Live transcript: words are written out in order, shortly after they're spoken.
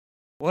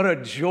What a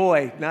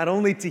joy, not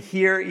only to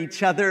hear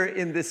each other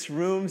in this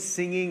room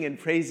singing and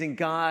praising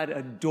God,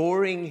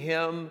 adoring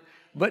Him,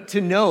 but to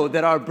know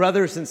that our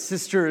brothers and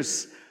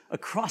sisters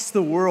across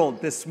the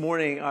world this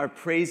morning are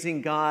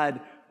praising God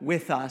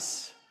with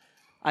us.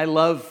 I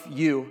love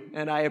you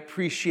and I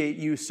appreciate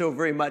you so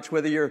very much.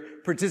 Whether you're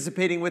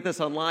participating with us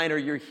online or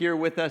you're here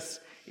with us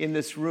in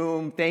this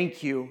room,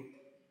 thank you.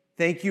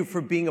 Thank you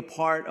for being a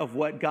part of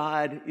what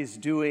God is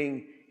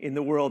doing in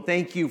the world.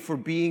 Thank you for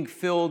being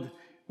filled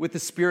with the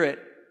Spirit.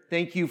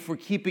 Thank you for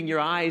keeping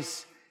your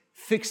eyes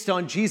fixed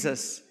on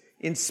Jesus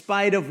in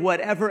spite of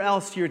whatever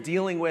else you're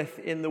dealing with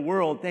in the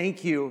world.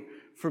 Thank you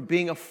for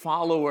being a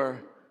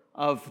follower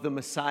of the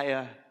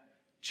Messiah,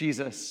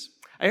 Jesus.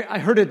 I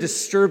heard a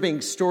disturbing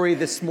story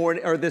this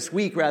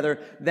week,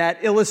 that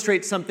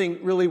illustrates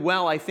something really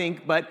well, I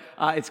think, but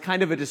it's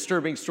kind of a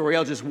disturbing story.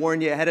 I'll just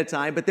warn you ahead of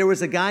time. But there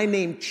was a guy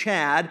named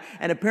Chad,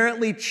 and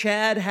apparently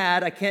Chad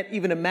had, I can't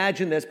even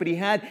imagine this, but he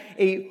had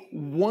a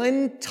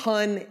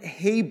 1-ton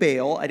hay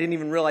bale. I didn't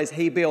even realize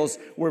hay bales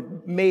were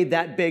made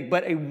that big,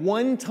 but a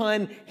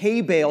 1-ton hay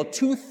bale,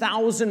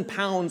 2,000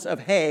 pounds of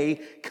hay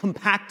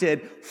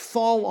compacted,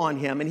 fall on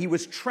him, and he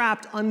was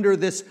trapped under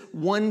this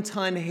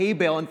 1-ton hay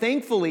bale. And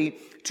thankfully,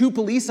 2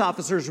 police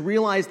officers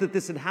realized that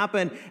this had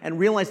happened and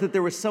realized that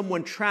there was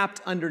someone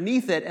trapped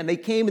underneath it. And they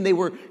came and they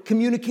were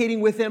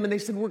communicating with him and they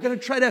said, "We're going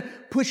to try to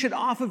push it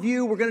off of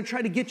you. We're going to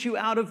try to get you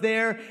out of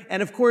there."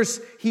 And of course,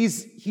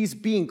 he's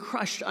being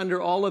crushed under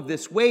all of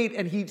this weight,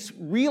 and he's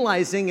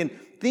realizing and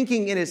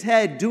thinking in his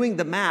head, doing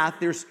the math.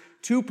 There's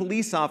 2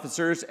 police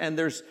officers and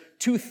there's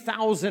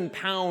 2,000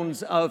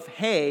 pounds of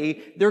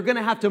hay. They're going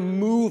to have to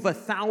move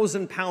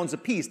 1,000 pounds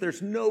apiece.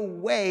 There's no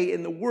way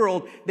in the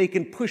world they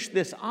can push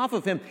this off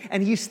of him.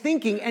 And he's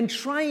thinking and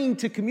trying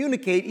to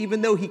communicate,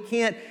 even though he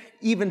can't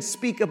even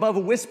speak above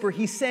a whisper.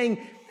 He's saying,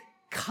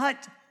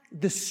 "Cut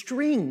the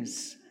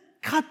strings.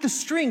 Cut the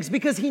strings,"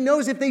 because he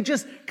knows if they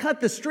just cut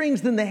the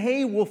strings, then the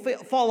hay will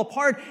fall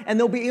apart and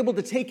they'll be able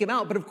to take him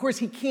out. But of course,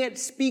 he can't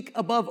speak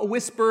above a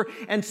whisper.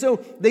 And so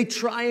they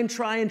try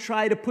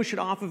to push it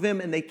off of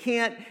him, and they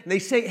can't. And they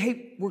say,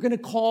 "Hey, we're going to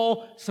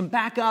call some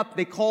backup."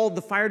 They call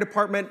the fire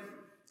department.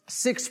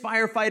 6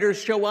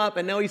 firefighters show up,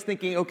 and now he's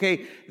thinking,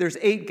 okay, there's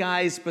 8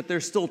 guys, but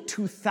there's still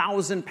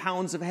 2,000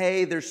 pounds of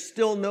hay. There's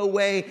still no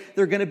way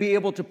they're going to be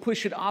able to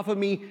push it off of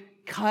me.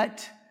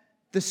 Cut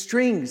the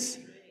strings.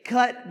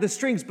 Cut the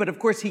strings. But of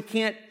course, he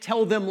can't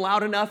tell them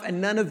loud enough,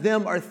 and none of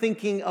them are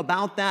thinking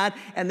about that.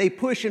 And they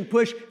push and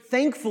push.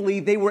 Thankfully,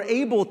 they were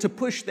able to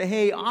push the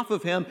hay off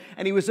of him,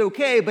 and he was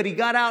okay. But he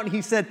got out and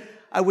he said,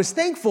 "I was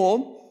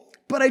thankful,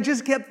 but I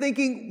just kept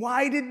thinking,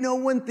 why did no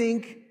one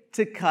think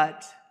to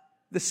cut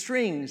the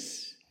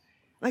strings?"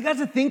 And I got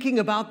to thinking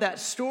about that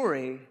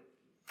story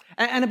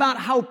and about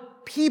how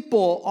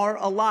people are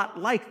a lot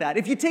like that.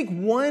 If you take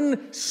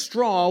one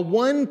straw,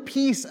 one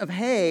piece of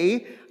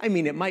hay, I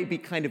mean, it might be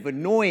kind of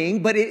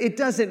annoying, but it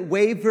doesn't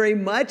weigh very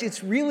much.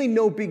 It's really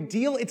no big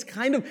deal. It's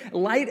kind of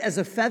light as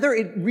a feather.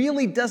 It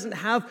really doesn't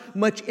have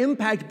much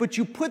impact, but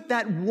you put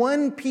that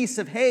one piece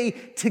of hay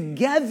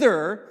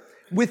together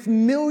with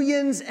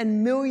millions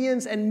and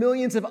millions and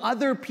millions of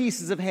other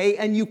pieces of hay,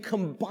 and you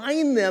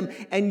combine them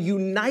and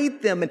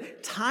unite them and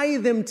tie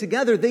them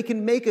together, they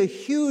can make a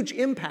huge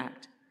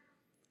impact.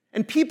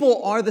 And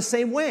people are the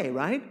same way,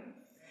 right?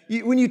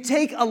 When you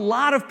take a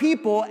lot of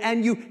people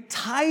and you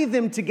tie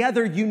them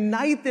together,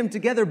 unite them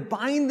together,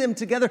 bind them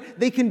together,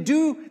 they can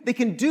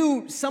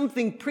do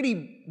something pretty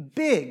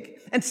big.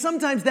 And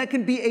sometimes that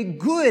can be a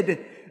good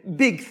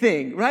big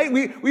thing, right?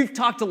 We've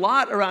talked a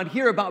lot around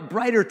here about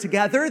Brighter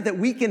Together, that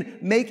we can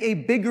make a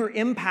bigger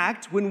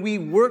impact when we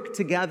work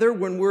together,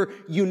 when we're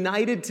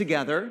united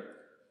together.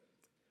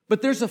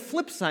 But there's a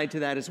flip side to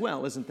that as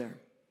well, isn't there?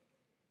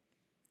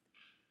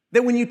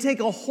 That when you take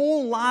a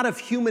whole lot of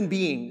human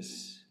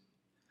beings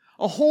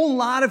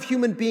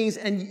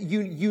and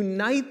you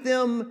unite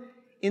them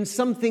in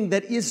something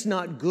that is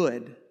not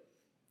good,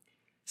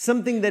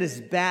 something that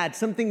is bad,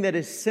 something that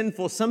is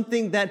sinful,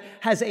 something that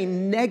has a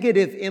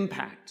negative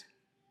impact,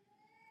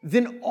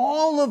 then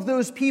all of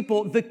those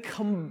people, the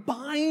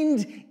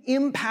combined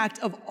impact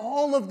of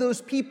all of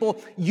those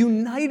people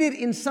united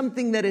in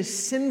something that is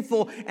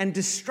sinful and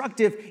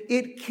destructive,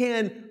 it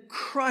can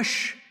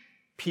crush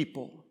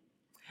people.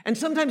 And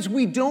sometimes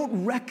we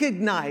don't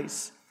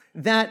recognize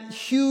that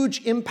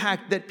huge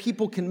impact that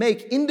people can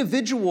make.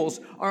 Individuals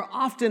are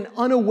often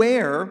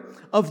unaware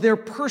of their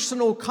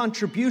personal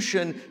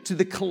contribution to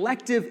the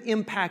collective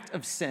impact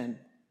of sin.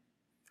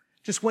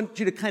 Just want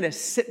you to kind of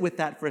sit with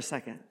that for a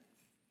second.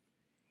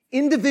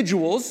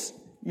 Individuals,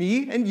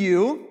 me and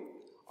you,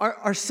 are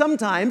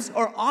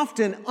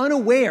often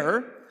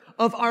unaware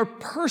of our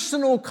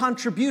personal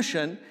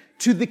contribution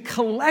to the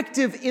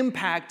collective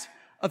impact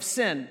of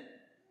sin.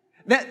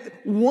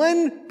 That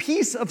one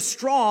piece of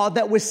straw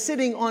that was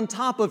sitting on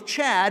top of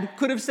Chad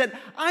could have said,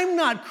 "I'm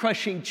not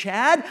crushing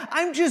Chad.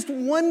 I'm just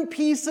one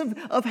piece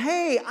of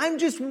hay. I'm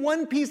just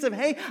one piece of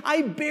hay.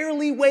 I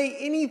barely weigh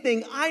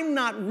anything. I'm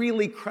not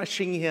really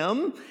crushing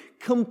him."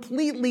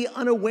 Completely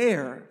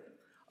unaware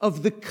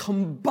of the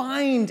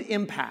combined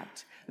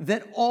impact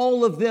that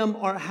all of them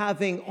are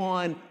having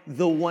on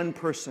the one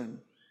person.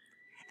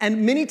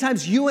 And many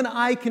times you and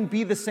I can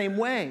be the same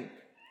way,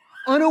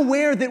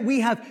 unaware that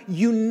we have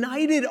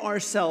united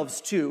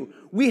ourselves to,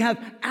 we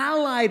have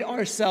allied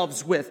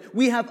ourselves with,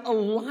 we have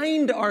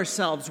aligned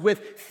ourselves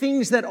with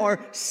things that are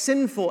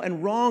sinful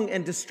and wrong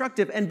and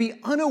destructive, and be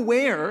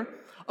unaware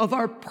of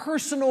our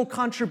personal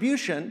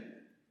contribution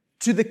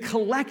to the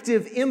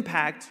collective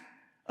impact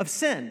of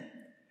sin.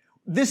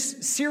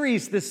 This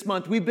series this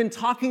month, we've been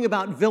talking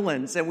about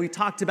villains, and we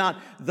talked about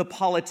the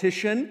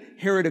politician,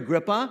 Herod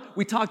Agrippa.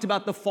 We talked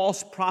about the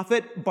false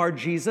prophet,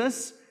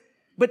 Bar-Jesus.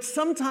 But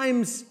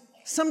sometimes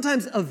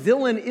a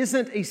villain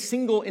isn't a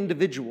single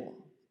individual.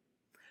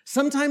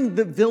 Sometimes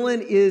the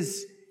villain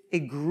is a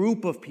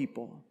group of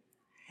people.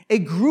 A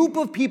group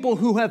of people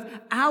who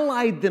have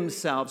allied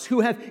themselves,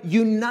 who have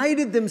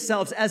united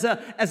themselves as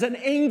an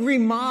angry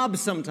mob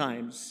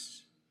sometimes.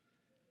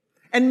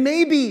 And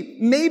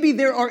maybe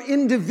there are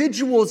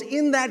individuals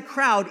in that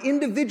crowd,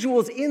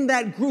 individuals in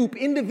that group,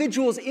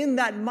 individuals in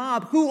that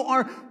mob who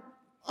are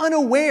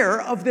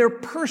unaware of their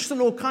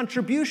personal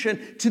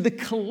contribution to the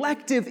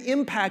collective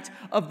impact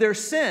of their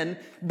sin.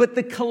 But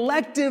the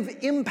collective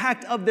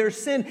impact of their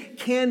sin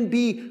can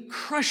be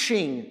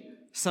crushing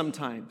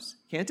sometimes,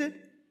 can't it?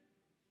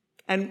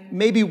 And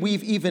maybe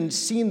we've even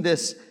seen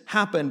this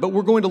happen, but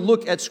we're going to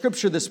look at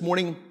Scripture this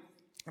morning,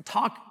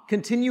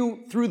 continue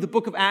through the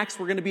book of Acts.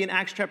 We're going to be in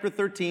Acts chapter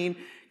 13,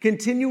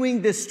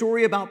 continuing this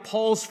story about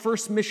Paul's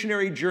first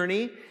missionary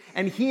journey.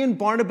 And he and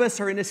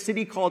Barnabas are in a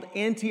city called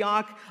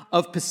Antioch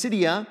of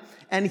Pisidia,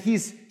 and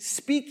he's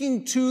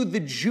speaking to the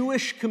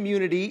Jewish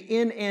community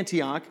in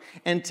Antioch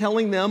and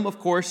telling them, of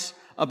course,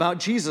 about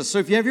Jesus. So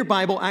if you have your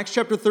Bible, Acts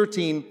chapter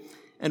 13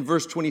 and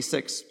verse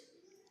 26.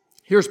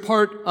 Here's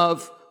part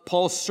of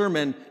Paul's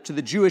sermon to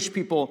the Jewish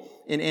people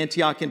in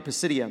Antioch and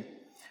Pisidia.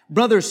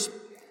 Brothers,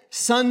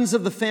 sons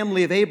of the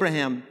family of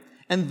Abraham,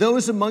 and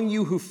those among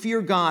you who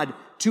fear God,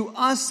 to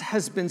us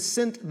has been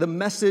sent the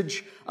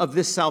message of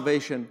this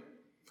salvation.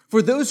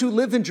 For those who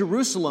live in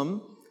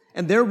Jerusalem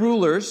and their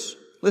rulers,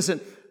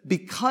 listen,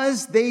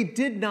 because they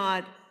did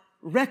not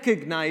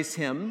recognize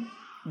him,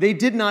 they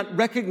did not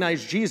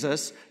recognize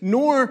Jesus,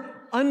 nor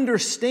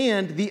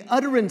understand the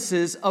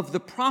utterances of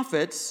the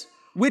prophets,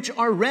 which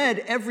are read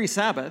every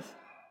Sabbath,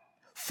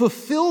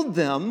 fulfilled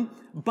them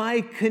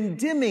by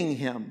condemning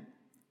him.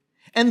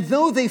 And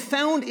though they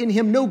found in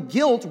him no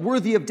guilt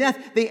worthy of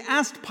death, they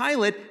asked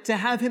Pilate to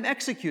have him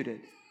executed.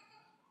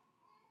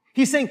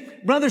 He's saying,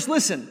 brothers,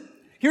 listen,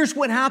 here's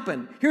what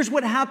happened. Here's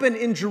what happened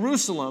in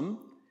Jerusalem.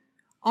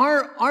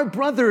 Our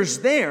brothers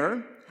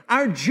there,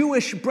 our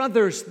Jewish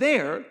brothers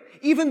there,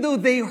 even though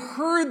they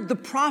heard the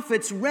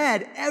prophets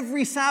read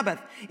every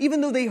Sabbath,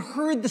 even though they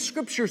heard the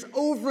scriptures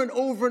over and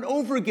over and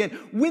over again,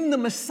 when the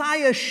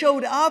Messiah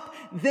showed up,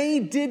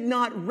 they did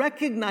not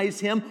recognize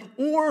him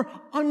or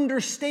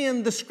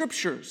understand the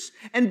scriptures.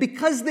 And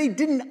because they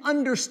didn't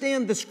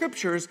understand the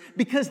scriptures,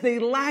 because they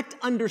lacked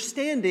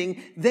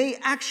understanding, they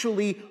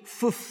actually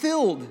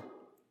fulfilled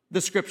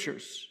the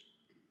scriptures.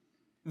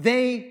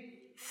 They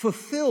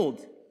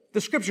fulfilled the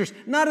scriptures,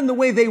 not in the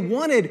way they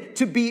wanted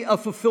to be a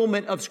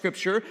fulfillment of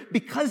scripture.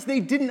 Because they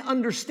didn't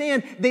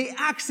understand, they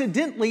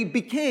accidentally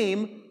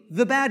became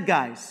the bad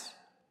guys.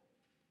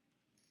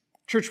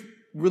 Church,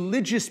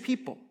 religious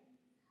people,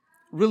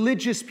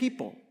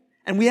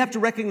 and we have to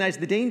recognize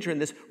the danger in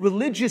this.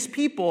 Religious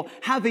people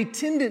have a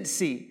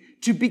tendency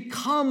to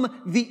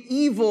become the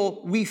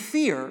evil we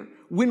fear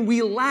when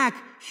we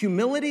lack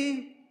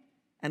humility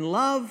and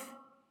love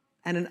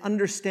and an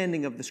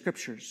understanding of the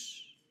scriptures.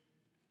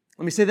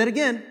 Let me say that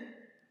again.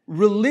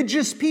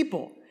 Religious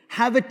people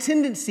have a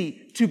tendency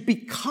to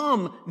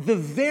become the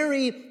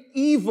very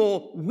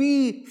evil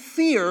we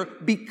fear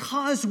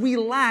because we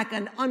lack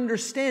an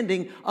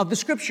understanding of the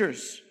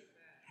scriptures.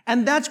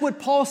 And that's what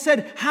Paul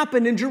said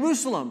happened in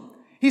Jerusalem.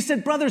 He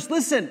said, brothers,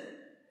 listen,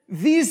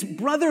 these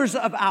brothers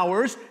of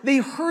ours, they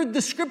heard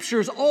the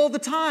scriptures all the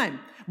time,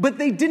 but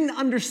they didn't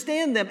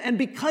understand them. And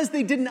because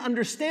they didn't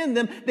understand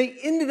them, they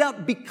ended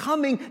up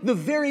becoming the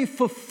very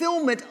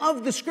fulfillment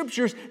of the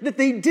scriptures that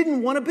they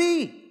didn't want to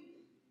be.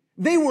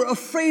 They were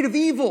afraid of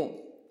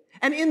evil.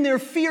 And in their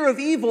fear of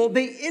evil,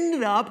 they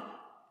ended up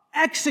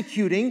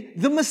executing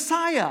the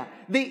Messiah.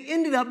 They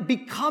ended up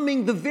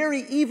becoming the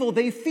very evil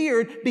they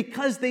feared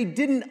because they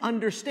didn't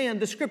understand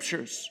the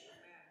scriptures.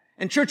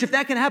 And church, if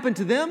that can happen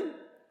to them,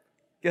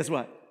 guess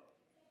what?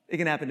 It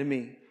can happen to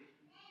me.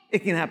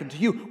 It can happen to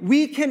you.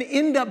 We can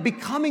end up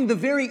becoming the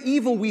very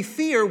evil we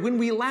fear when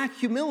we lack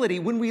humility,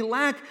 when we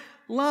lack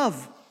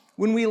love,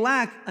 when we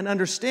lack an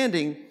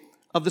understanding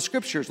of the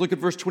scriptures. Look at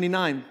verse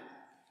 29.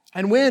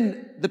 And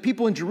when the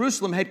people in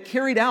Jerusalem had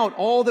carried out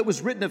all that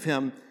was written of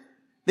him,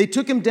 they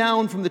took him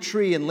down from the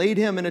tree and laid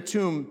him in a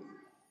tomb.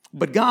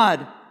 But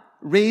God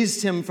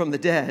raised him from the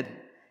dead.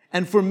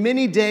 And for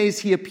many days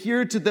he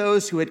appeared to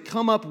those who had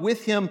come up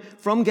with him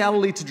from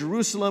Galilee to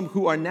Jerusalem,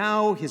 who are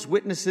now his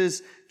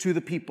witnesses to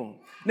the people.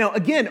 Now,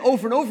 again,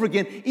 over and over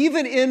again,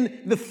 even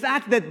in the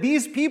fact that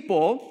these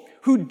people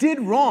who did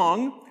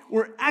wrong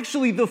were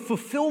actually the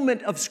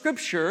fulfillment of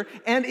Scripture.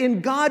 And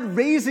in God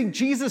raising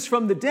Jesus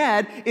from the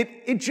dead,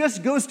 it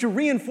just goes to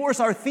reinforce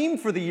our theme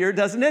for the year,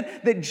 doesn't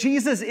it? That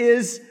Jesus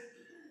is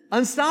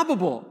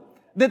unstoppable.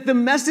 That the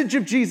message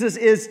of Jesus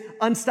is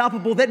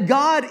unstoppable. That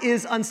God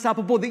is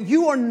unstoppable. That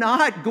you are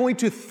not going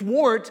to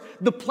thwart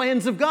the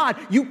plans of God.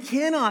 You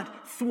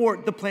cannot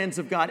thwart the plans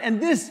of God.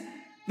 And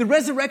the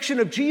resurrection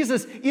of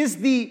Jesus is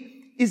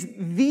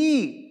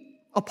the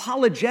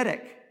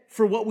apologetic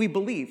for what we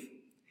believe.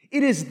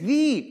 It is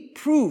the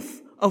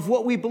proof of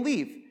what we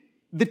believe.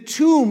 The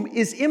tomb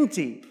is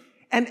empty,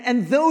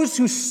 and those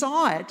who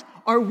saw it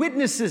are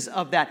witnesses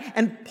of that.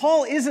 And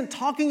Paul isn't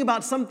talking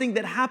about something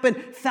that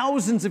happened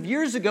thousands of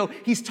years ago.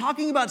 He's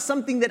talking about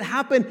something that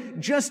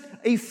happened just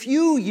a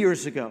few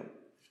years ago.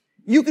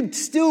 You could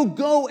still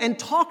go and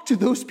talk to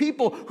those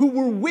people who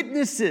were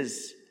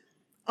witnesses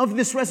of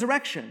this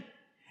resurrection.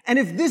 And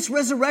if this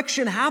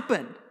resurrection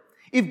happened,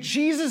 if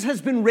Jesus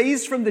has been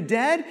raised from the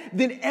dead,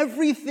 then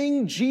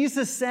everything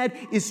Jesus said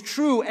is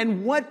true.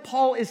 And what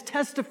Paul is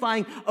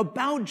testifying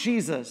about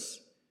Jesus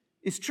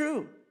is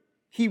true.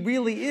 He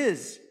really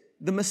is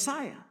the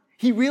Messiah.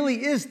 He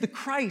really is the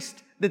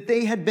Christ that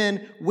they had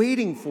been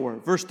waiting for.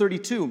 Verse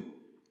 32,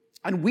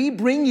 and we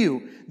bring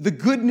you the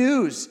good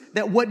news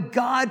that what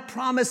God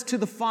promised to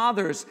the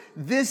fathers,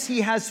 this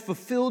he has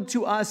fulfilled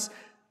to us,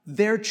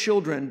 their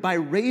children, by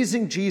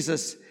raising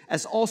Jesus,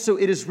 as also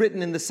it is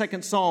written in the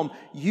second Psalm,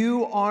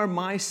 you are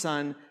my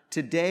son,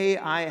 today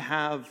I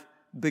have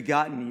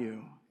begotten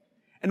you.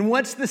 And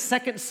what's the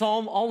second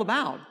Psalm all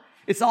about?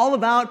 It's all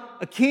about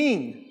a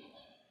king,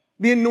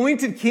 the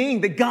anointed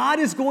king, that God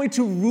is going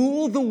to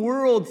rule the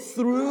world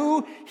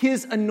through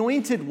his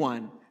anointed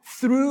one,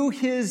 through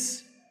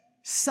his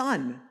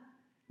son.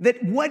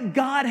 That what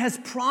God has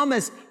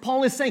promised,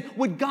 Paul is saying,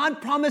 what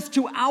God promised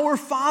to our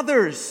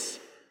fathers,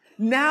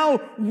 now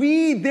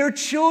we, their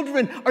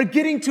children, are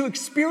getting to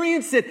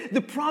experience it.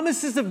 The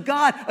promises of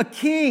God, a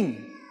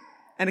king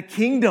and a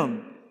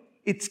kingdom.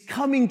 It's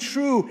coming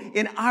true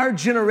in our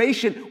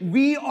generation.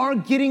 We are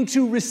getting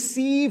to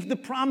receive the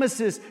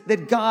promises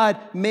that God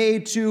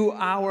made to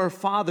our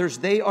fathers.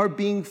 They are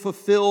being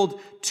fulfilled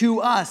to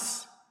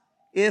us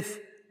if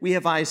we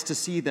have eyes to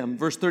see them.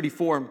 Verse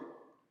 34.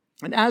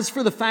 And as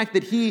for the fact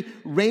that he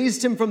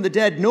raised him from the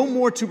dead, no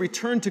more to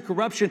return to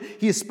corruption,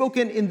 he has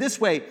spoken in this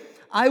way,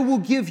 I will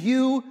give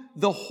you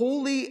the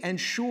holy and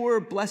sure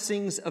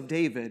blessings of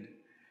David.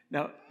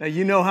 Now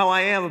you know how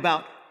I am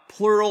about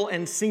plural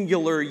and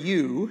singular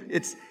you.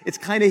 It's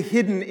kind of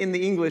hidden in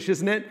the English,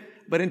 isn't it?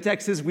 But in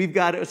Texas, we've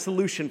got a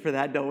solution for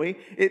that, don't we?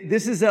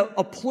 This is a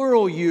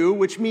plural you,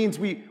 which means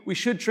we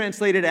should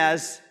translate it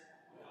as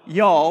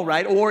y'all,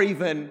 right? Or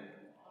even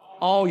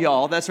all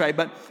y'all, that's right.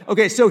 But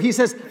okay, so he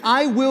says,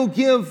 I will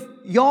give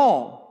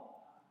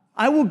y'all,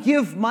 I will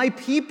give my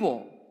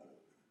people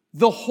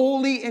the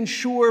holy and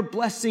sure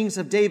blessings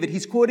of David.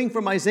 He's quoting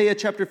from Isaiah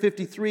chapter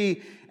 53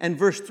 and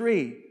verse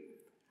 3.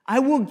 I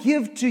will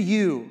give to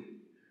you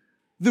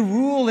the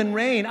rule and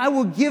reign. I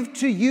will give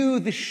to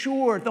you the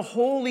sure, the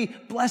holy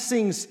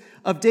blessings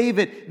of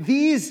David.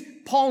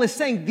 Paul is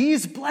saying,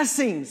 these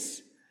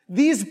blessings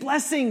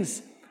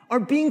are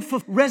being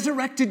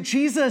resurrected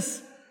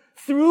Jesus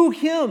through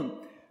him.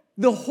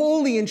 The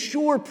holy and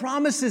sure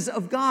promises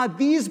of God,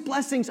 these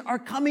blessings are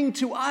coming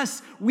to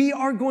us. We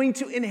are going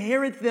to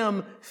inherit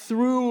them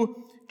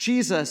through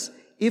Jesus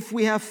if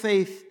we have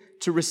faith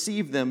to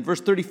receive them.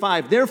 Verse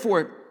 35,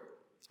 therefore,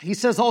 he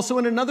says also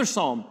in another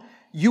psalm,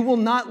 you will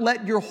not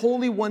let your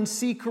Holy One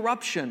see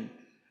corruption.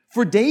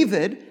 For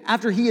David,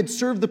 after he had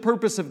served the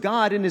purpose of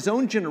God in his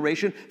own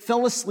generation,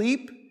 fell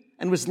asleep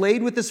and was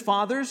laid with his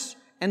fathers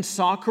and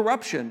saw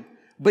corruption.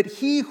 But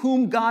he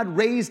whom God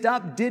raised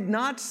up did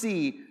not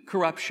see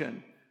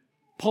corruption.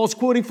 Paul's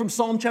quoting from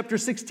Psalm chapter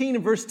 16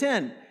 and verse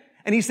 10.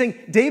 And he's saying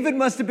David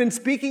must have been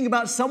speaking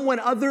about someone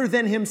other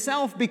than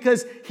himself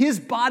because his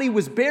body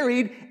was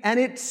buried and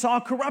it saw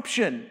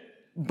corruption.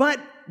 But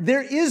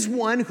there is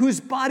one whose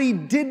body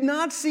did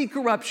not see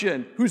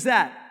corruption. Who's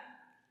that?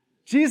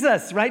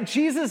 Jesus, right?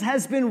 Jesus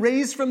has been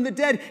raised from the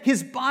dead.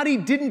 His body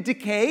didn't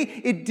decay.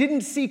 It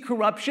didn't see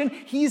corruption.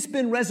 He's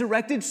been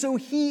resurrected. So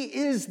he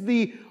is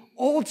the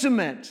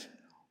ultimate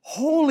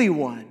Holy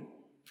One,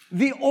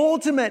 the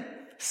ultimate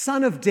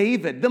Son of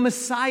David, the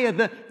Messiah,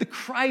 the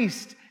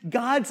Christ,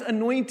 God's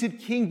anointed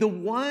King, the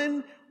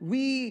one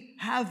we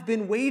have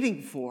been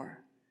waiting for.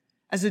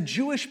 As a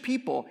Jewish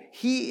people,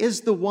 he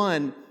is the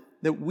one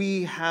that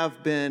we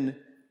have been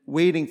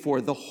waiting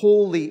for. The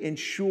holy and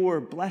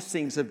sure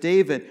blessings of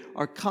David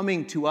are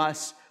coming to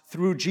us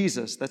through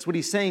Jesus. That's what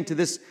he's saying to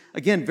this,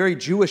 again, very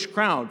Jewish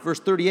crowd. Verse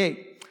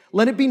 38,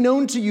 let it be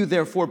known to you,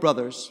 therefore,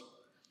 brothers,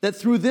 that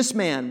through this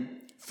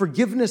man,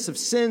 forgiveness of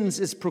sins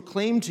is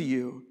proclaimed to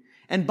you,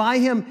 and by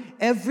him,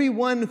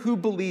 everyone who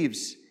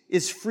believes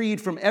is freed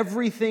from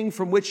everything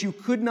from which you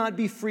could not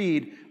be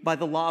freed by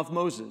the law of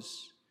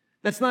Moses.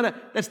 That's not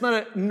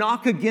a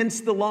knock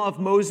against the law of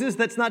Moses.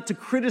 That's not to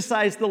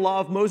criticize the law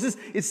of Moses.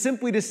 It's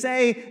simply to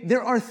say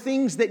there are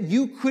things that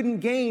you couldn't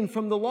gain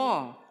from the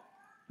law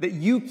that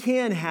you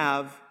can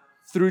have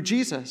through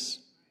Jesus.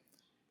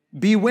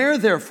 Beware,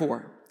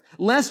 therefore,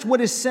 lest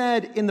what is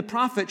said in the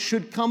prophet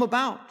should come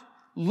about.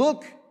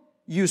 Look,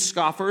 you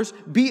scoffers,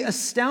 be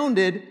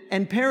astounded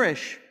and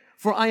perish.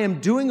 For I am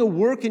doing a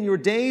work in your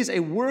days, a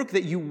work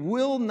that you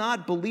will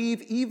not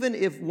believe, even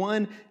if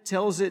one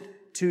tells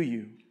it to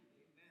you.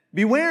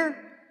 Beware,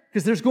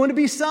 because there's going to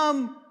be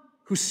some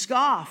who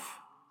scoff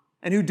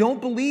and who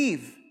don't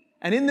believe.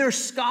 And in their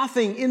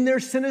scoffing, in their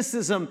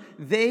cynicism,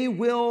 they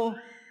will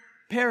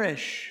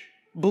perish.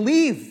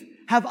 Believe,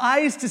 have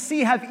eyes to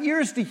see, have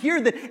ears to hear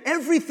that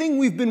everything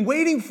we've been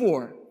waiting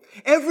for,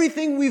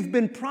 everything we've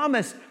been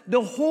promised,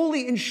 the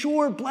holy and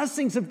sure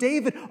blessings of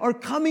David are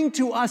coming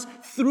to us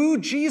through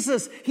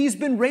Jesus. He's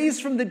been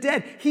raised from the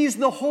dead. He's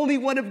the Holy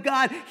One of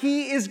God.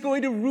 He is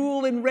going to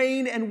rule and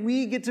reign, and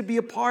we get to be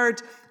a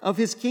part of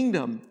his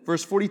kingdom.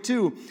 Verse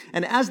 42,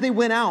 and as they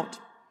went out,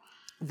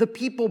 the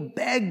people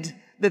begged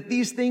that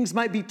these things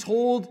might be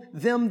told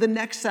them the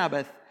next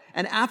Sabbath.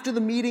 And after the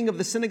meeting of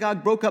the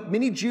synagogue broke up,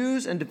 many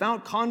Jews and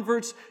devout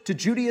converts to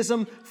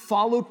Judaism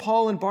followed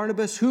Paul and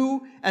Barnabas,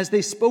 who, as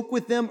they spoke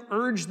with them,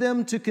 urged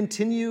them to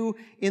continue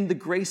in the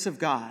grace of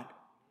God.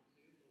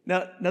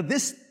 Now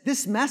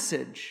this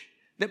message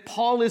that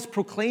Paul is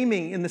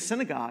proclaiming in the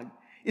synagogue,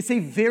 it's a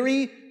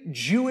very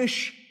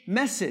Jewish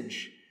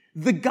message.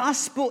 The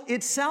gospel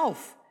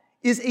itself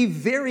is a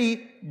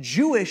very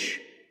Jewish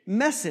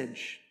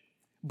message,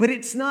 but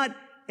it's not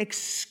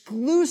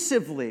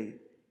exclusively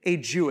a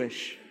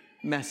Jewish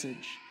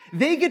message.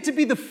 They get to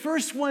be the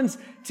first ones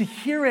to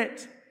hear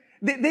it.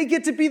 They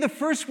get to be the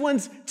first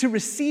ones to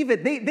receive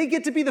it. They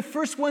get to be the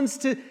first ones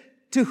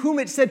to whom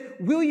it said,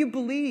 will you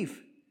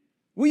believe?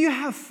 Will you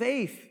have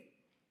faith?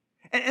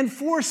 And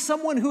for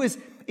someone who is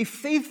a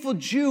faithful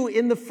Jew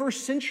in the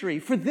first century,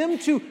 for them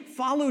to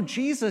follow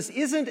Jesus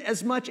isn't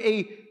as much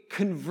a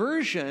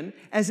conversion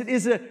as it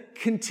is a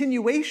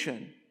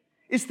continuation.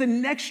 It's the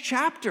next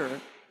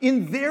chapter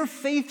in their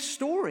faith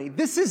story.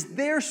 This is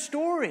their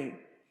story.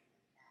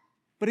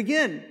 But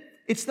again,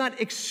 it's not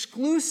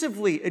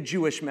exclusively a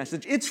Jewish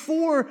message. It's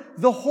for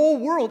the whole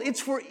world. It's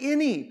for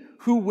any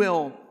who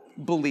will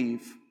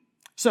believe.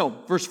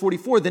 So, verse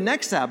 44, the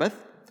next Sabbath,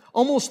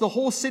 almost the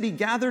whole city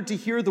gathered to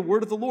hear the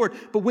word of the Lord.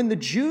 But when the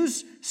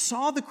Jews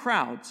saw the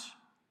crowds,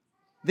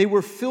 they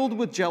were filled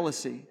with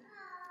jealousy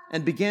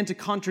and began to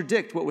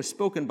contradict what was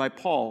spoken by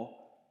Paul,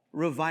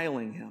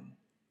 reviling him.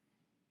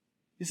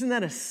 Isn't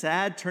that a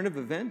sad turn of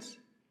events?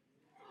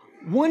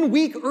 1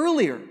 week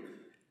earlier,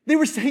 they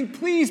were saying,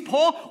 please,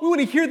 Paul, we want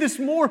to hear this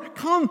more.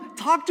 Come,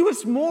 talk to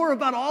us more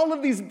about all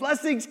of these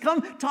blessings.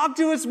 Come, talk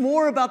to us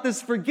more about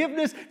this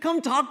forgiveness.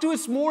 Come, talk to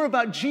us more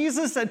about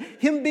Jesus and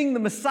him being the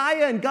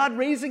Messiah and God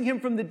raising him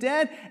from the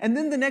dead. And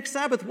then the next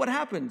Sabbath, what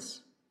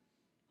happens?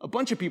 A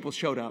bunch of people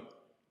showed up.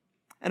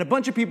 And a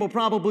bunch of people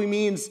probably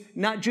means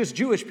not just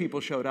Jewish people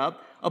showed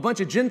up. A bunch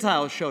of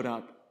Gentiles showed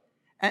up.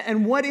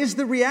 And what is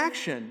the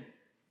reaction?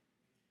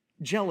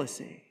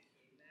 Jealousy.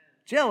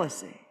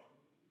 Jealousy.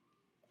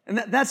 And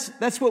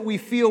that's what we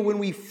feel when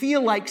we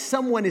feel like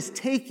someone is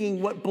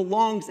taking what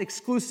belongs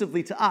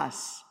exclusively to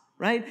us,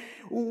 right?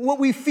 What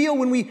we feel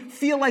when we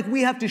feel like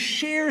we have to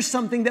share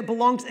something that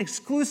belongs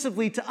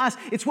exclusively to us.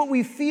 It's what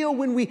we feel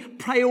when we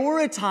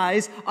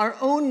prioritize our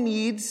own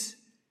needs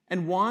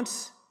and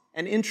wants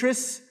and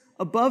interests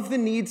above the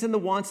needs and the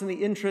wants and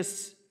the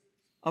interests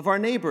of our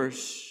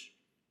neighbors.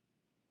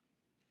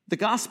 The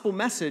gospel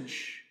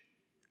message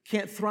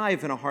can't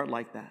thrive in a heart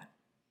like that.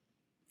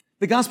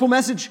 The gospel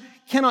message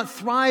cannot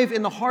thrive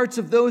in the hearts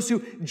of those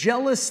who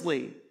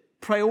jealously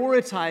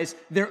prioritize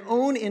their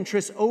own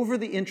interests over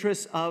the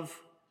interests of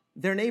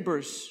their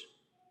neighbors.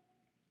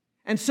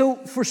 And so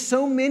for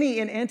so many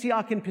in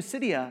Antioch and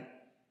Pisidia,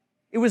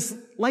 it was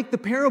like the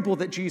parable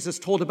that Jesus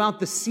told about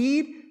the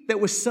seed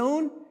that was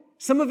sown.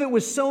 Some of it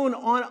was sown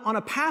on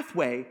a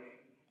pathway,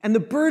 and the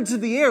birds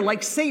of the air,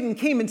 like Satan,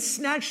 came and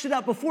snatched it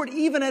up before it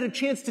even had a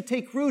chance to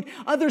take root.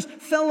 Others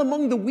fell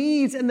among the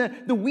weeds, and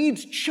the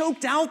weeds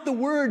choked out the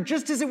word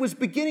just as it was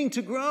beginning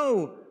to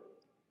grow.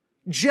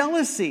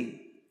 Jealousy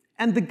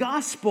and the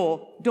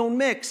gospel don't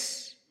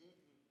mix.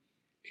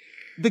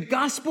 The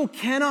gospel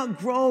cannot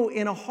grow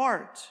in a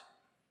heart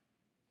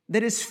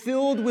that is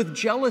filled with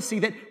jealousy,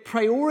 that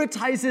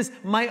prioritizes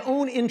my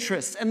own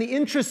interests and the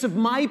interests of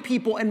my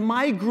people and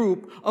my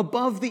group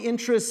above the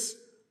interests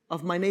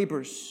of my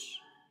neighbors.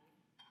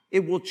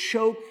 It will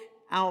choke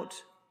out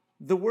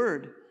the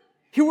word.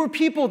 Here were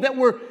people that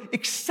were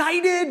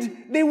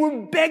excited. They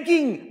were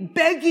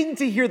begging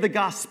to hear the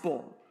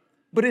gospel.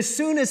 But as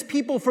soon as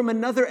people from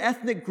another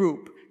ethnic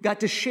group got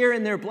to share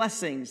in their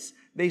blessings,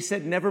 they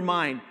said, never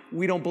mind,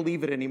 we don't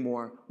believe it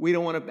anymore. We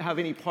don't want to have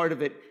any part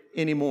of it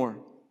anymore.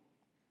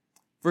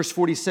 Verse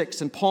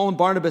 46, and Paul and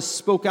Barnabas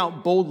spoke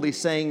out boldly,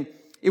 saying,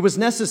 it was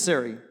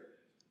necessary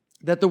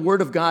that the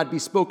word of God be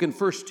spoken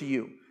first to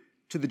you,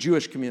 to the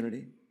Jewish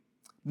community.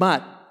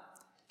 But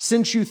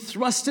since you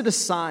thrust it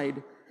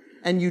aside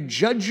and you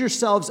judge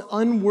yourselves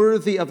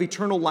unworthy of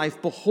eternal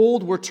life,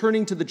 behold, we're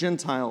turning to the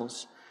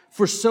Gentiles.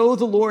 For so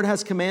the Lord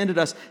has commanded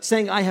us,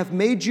 saying, I have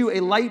made you a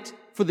light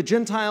for the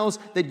Gentiles,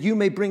 that you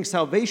may bring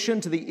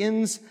salvation to the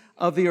ends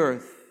of the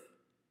earth.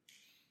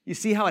 You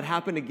see how it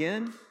happened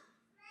again?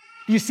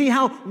 Do you see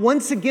how,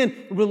 once again,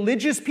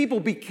 religious people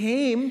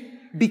became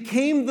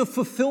the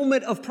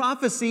fulfillment of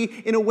prophecy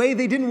in a way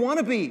they didn't want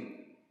to be?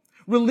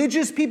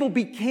 Religious people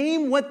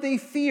became what they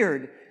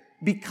feared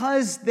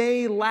because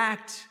they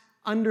lacked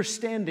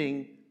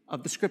understanding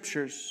of the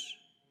Scriptures.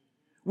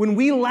 When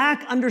we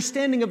lack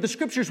understanding of the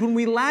Scriptures, when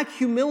we lack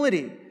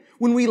humility,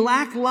 when we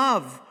lack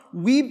love,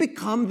 we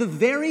become the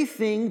very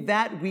thing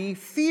that we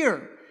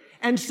fear.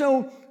 And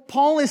so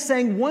Paul is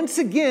saying, once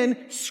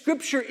again,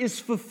 Scripture is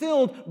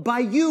fulfilled by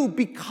you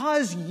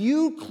because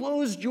you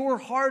closed your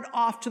heart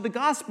off to the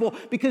gospel,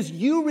 because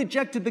you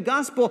rejected the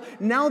gospel.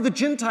 Now the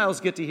Gentiles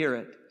get to hear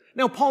it.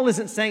 Now, Paul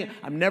isn't saying,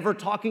 I'm never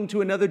talking to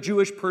another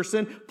Jewish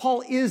person.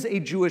 Paul is a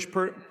Jewish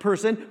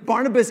person.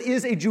 Barnabas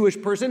is a Jewish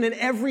person. And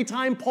every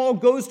time Paul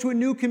goes to a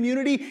new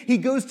community, he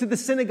goes to the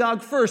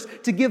synagogue first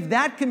to give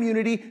that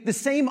community the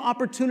same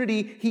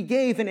opportunity he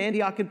gave in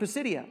Antioch and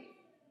Pisidia.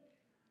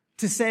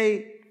 To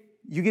say,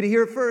 you get to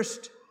hear it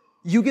first.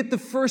 You get the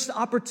first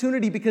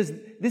opportunity because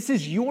this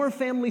is your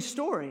family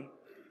story.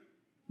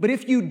 But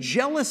if you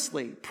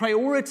jealously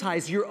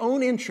prioritize your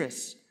own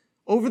interests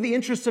over the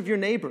interests of your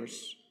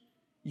neighbors,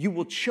 you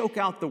will choke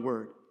out the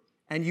word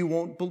and you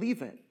won't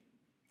believe it.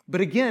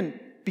 But again,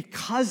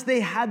 because they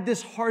had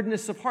this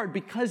hardness of heart,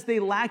 because they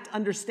lacked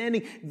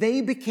understanding,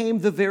 they became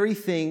the very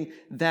thing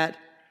that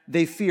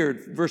they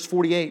feared. Verse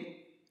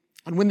 48,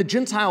 and when the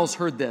Gentiles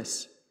heard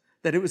this,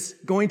 that it was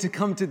going to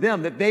come to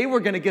them, that they were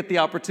going to get the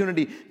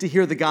opportunity to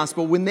hear the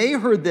gospel. When they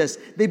heard this,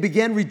 they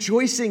began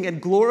rejoicing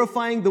and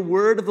glorifying the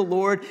word of the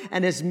Lord,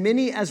 and as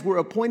many as were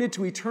appointed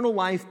to eternal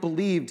life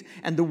believed,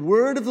 and the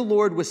word of the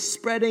Lord was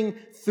spreading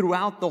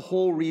throughout the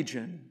whole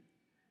region.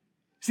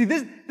 See,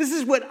 this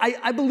is what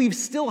I believe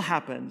still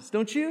happens,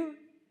 don't you?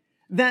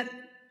 That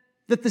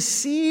the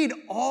seed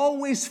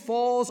always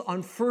falls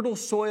on fertile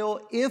soil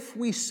if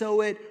we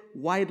sow it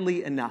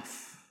widely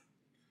enough.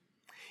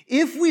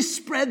 If we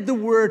spread the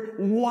word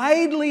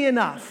widely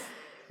enough,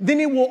 then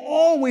it will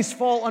always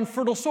fall on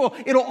fertile soil.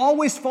 It'll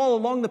always fall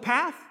along the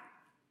path.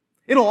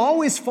 It'll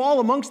always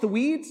fall amongst the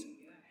weeds.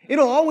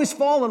 It'll always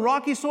fall on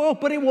rocky soil,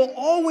 but it will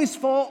always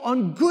fall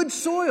on good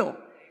soil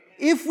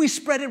if we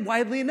spread it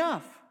widely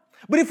enough.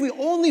 But if we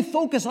only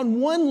focus on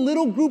one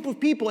little group of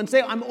people and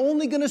say, I'm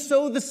only going to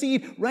sow the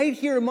seed right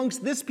here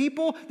amongst this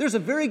people, there's a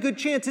very good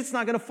chance it's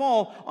not going to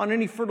fall on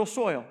any fertile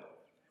soil.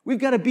 We've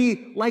got to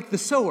be like the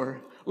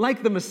sower,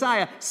 like the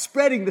Messiah,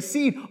 spreading the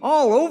seed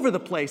all over the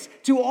place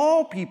to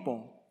all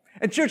people.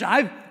 And church,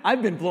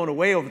 I've been blown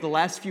away over the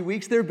last few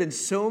weeks. There have been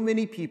so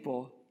many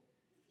people,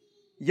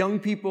 young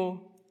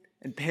people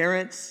and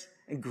parents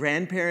and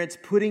grandparents,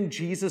 putting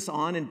Jesus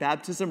on in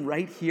baptism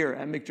right here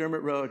at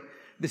McDermott Road.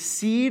 The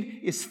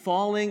seed is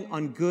falling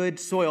on good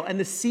soil, and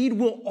the seed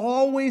will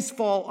always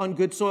fall on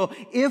good soil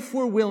if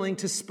we're willing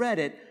to spread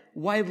it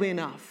widely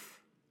enough.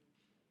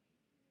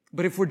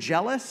 But if we're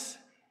jealous,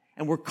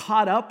 and we're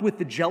caught up with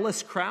the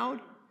jealous crowd,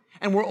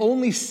 and we're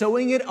only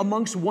sowing it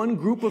amongst one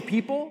group of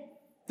people,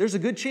 there's a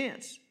good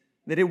chance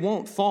that it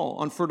won't fall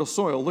on fertile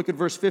soil. Look at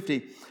verse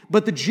 50.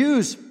 But the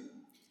Jews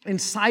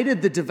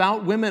incited the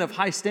devout women of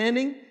high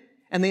standing,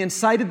 and they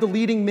incited the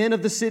leading men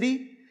of the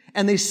city,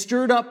 and they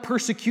stirred up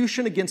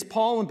persecution against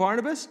Paul and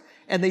Barnabas,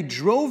 and they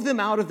drove them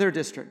out of their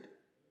district.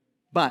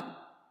 But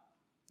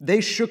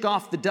they shook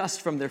off the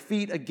dust from their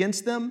feet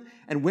against them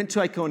and went to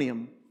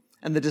Iconium,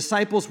 and the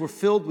disciples were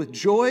filled with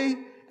joy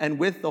and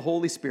with the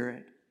Holy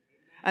Spirit.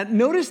 And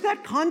notice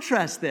that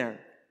contrast there.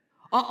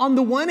 On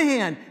the one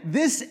hand,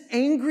 this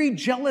angry,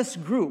 jealous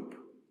group,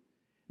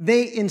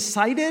 they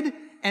incited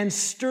and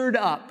stirred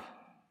up.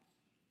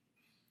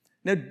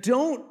 Now,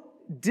 don't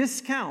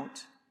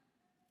discount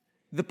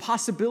the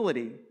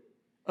possibility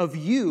of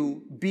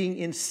you being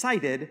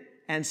incited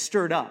and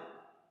stirred up.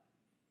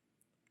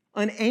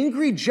 An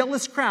angry,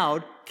 jealous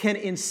crowd can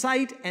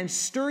incite and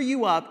stir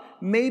you up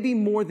maybe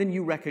more than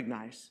you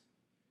recognize.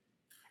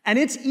 And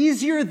it's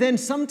easier than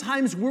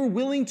sometimes we're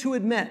willing to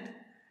admit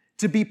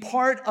to be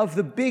part of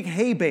the big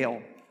hay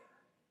bale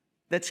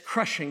that's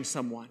crushing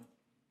someone.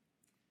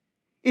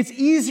 It's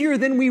easier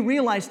than we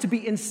realize to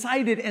be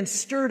incited and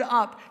stirred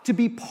up, to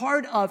be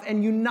part of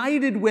and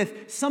united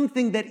with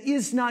something that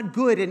is not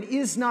good and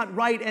is not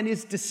right and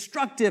is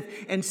destructive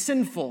and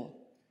sinful.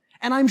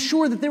 And I'm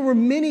sure that there were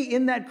many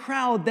in that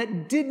crowd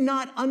that did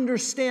not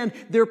understand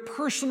their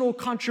personal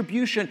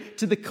contribution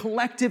to the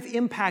collective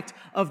impact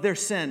of their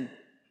sin.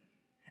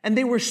 And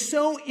they were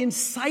so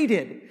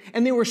incited,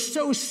 and they were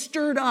so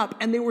stirred up,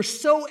 and they were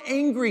so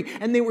angry,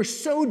 and they were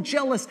so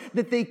jealous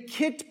that they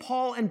kicked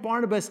Paul and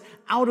Barnabas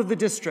out of the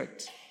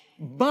district.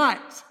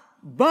 But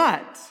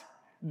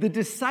the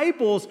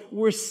disciples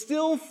were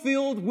still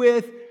filled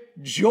with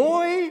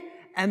joy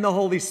and the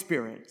Holy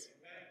Spirit.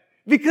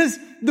 Because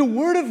the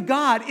Word of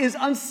God is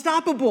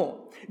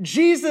unstoppable.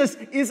 Jesus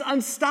is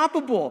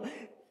unstoppable.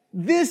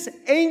 This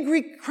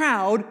angry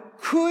crowd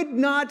could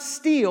not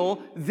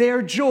steal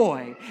their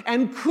joy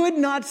and could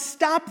not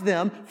stop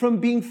them from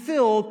being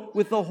filled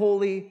with the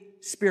Holy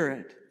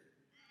Spirit.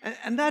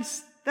 And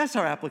that's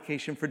our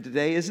application for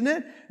today, isn't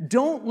it?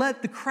 Don't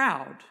let the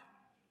crowd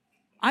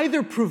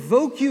either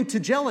provoke you to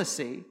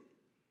jealousy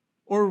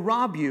or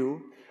rob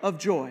you of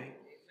joy.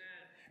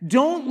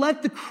 Don't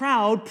let the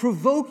crowd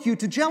provoke you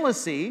to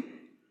jealousy,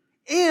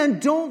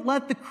 and don't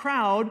let the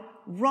crowd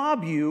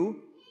rob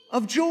you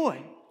of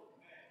joy.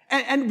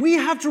 And we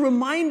have to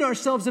remind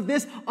ourselves of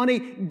this on a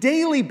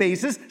daily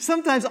basis,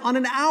 sometimes on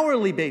an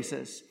hourly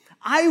basis.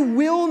 I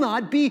will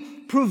not be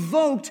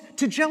provoked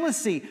to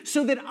jealousy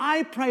so that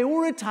I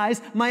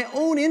prioritize my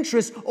own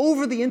interests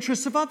over the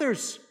interests of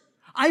others.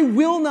 I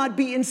will not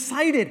be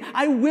incited.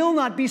 I will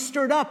not be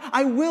stirred up.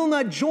 I will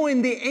not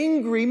join the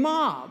angry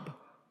mob.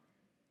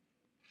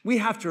 We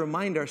have to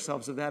remind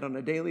ourselves of that on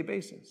a daily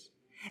basis.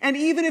 And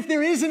even if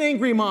there is an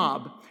angry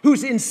mob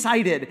who's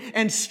incited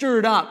and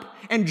stirred up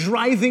and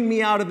driving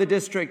me out of the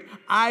district,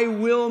 I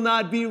will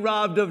not be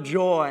robbed of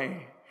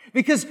joy.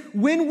 Because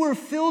when we're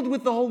filled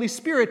with the Holy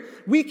Spirit,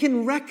 we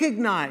can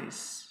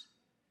recognize.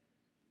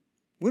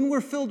 When we're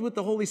filled with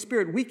the Holy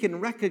Spirit, we can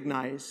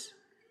recognize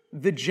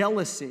the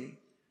jealousy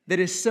that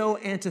is so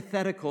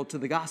antithetical to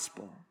the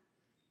gospel.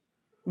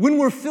 When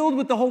we're filled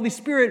with the Holy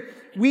Spirit,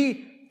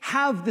 we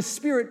have the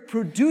Spirit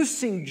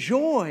producing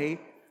joy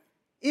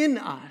in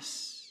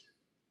us.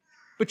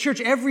 But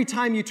church, every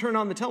time you turn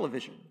on the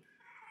television,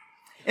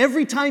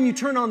 every time you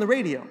turn on the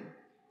radio,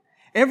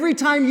 every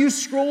time you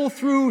scroll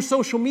through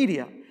social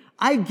media,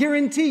 I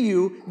guarantee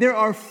you there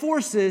are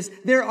forces,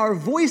 there are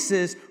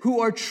voices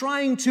who are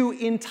trying to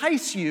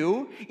entice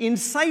you,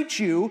 incite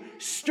you,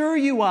 stir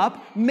you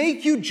up,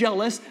 make you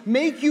jealous,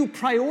 make you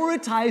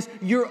prioritize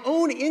your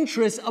own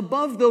interests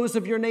above those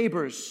of your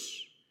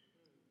neighbors.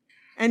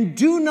 And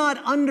do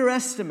not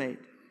underestimate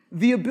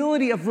the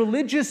ability of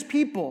religious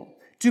people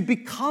to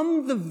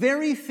become the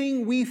very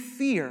thing we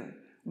fear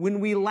when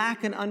we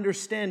lack an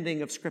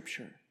understanding of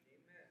Scripture.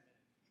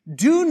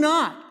 Do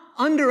not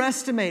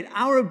underestimate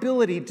our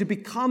ability to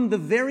become the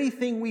very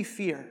thing we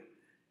fear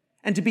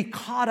and to be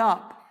caught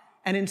up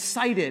and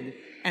incited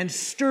and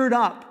stirred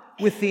up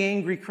with the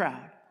angry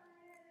crowd.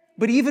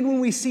 But even when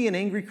we see an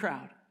angry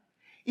crowd,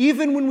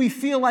 even when we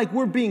feel like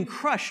we're being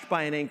crushed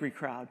by an angry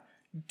crowd,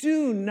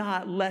 do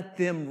not let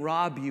them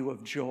rob you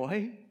of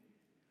joy.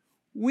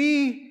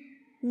 We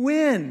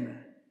win.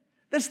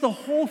 That's the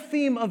whole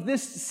theme of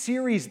this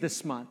series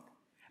this month.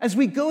 As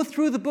we go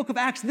through the book of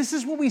Acts, this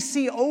is what we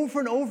see over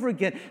and over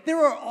again. There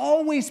are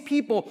always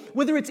people,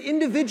 whether it's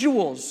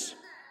individuals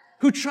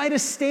who try to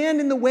stand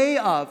in the way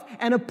of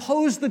and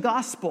oppose the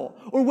gospel,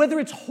 or whether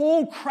it's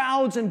whole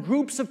crowds and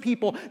groups of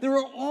people, there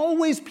are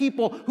always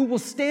people who will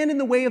stand in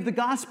the way of the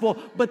gospel,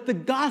 but the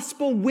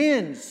gospel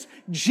wins.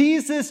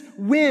 Jesus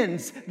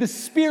wins. The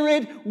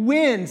Spirit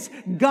wins.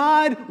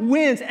 God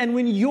wins. And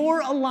when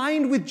you're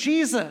aligned with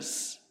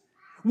Jesus,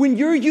 when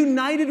you're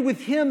united with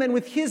Him and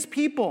with His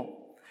people,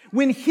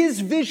 when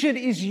His vision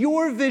is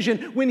your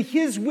vision, when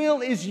His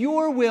will is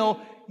your will,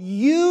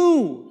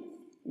 you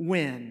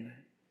win.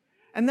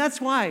 And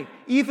that's why,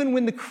 even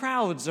when the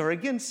crowds are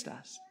against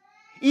us,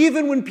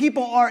 even when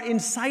people are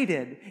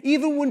incited,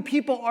 even when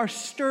people are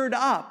stirred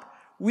up,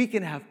 we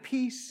can have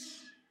peace,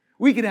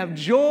 we can have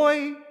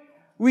joy,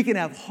 we can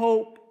have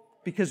hope,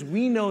 because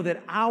we know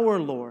that our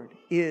Lord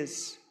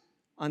is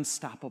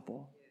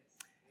unstoppable.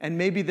 And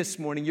maybe this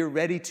morning you're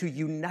ready to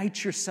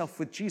unite yourself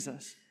with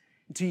Jesus,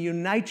 to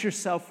unite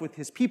yourself with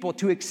His people,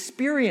 to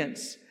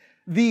experience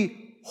the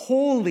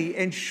holy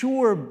and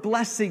sure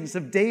blessings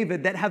of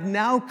David that have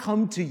now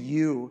come to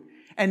you.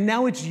 And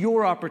now it's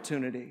your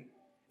opportunity.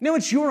 Now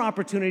it's your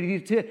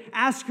opportunity to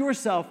ask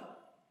yourself,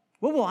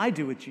 what will I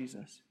do with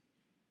Jesus?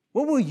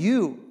 What will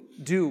you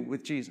do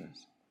with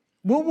Jesus?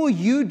 What will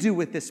you do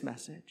with this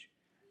message?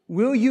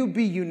 Will you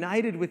be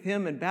united with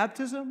Him in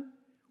baptism?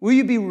 Will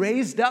you be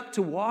raised up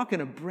to walk in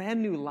a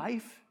brand new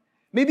life?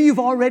 Maybe you've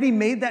already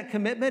made that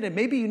commitment, and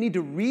maybe you need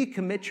to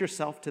recommit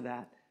yourself to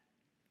that.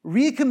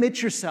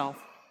 Recommit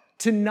yourself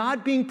to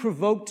not being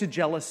provoked to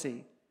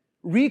jealousy.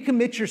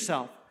 Recommit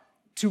yourself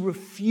to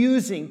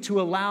refusing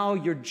to allow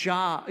your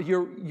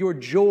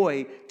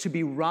joy to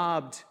be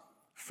robbed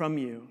from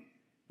you.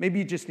 Maybe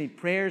you just need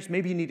prayers.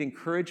 Maybe you need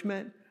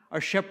encouragement.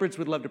 Our shepherds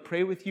would love to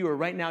pray with you, or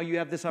right now you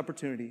have this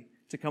opportunity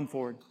to come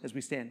forward as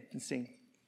we stand and sing.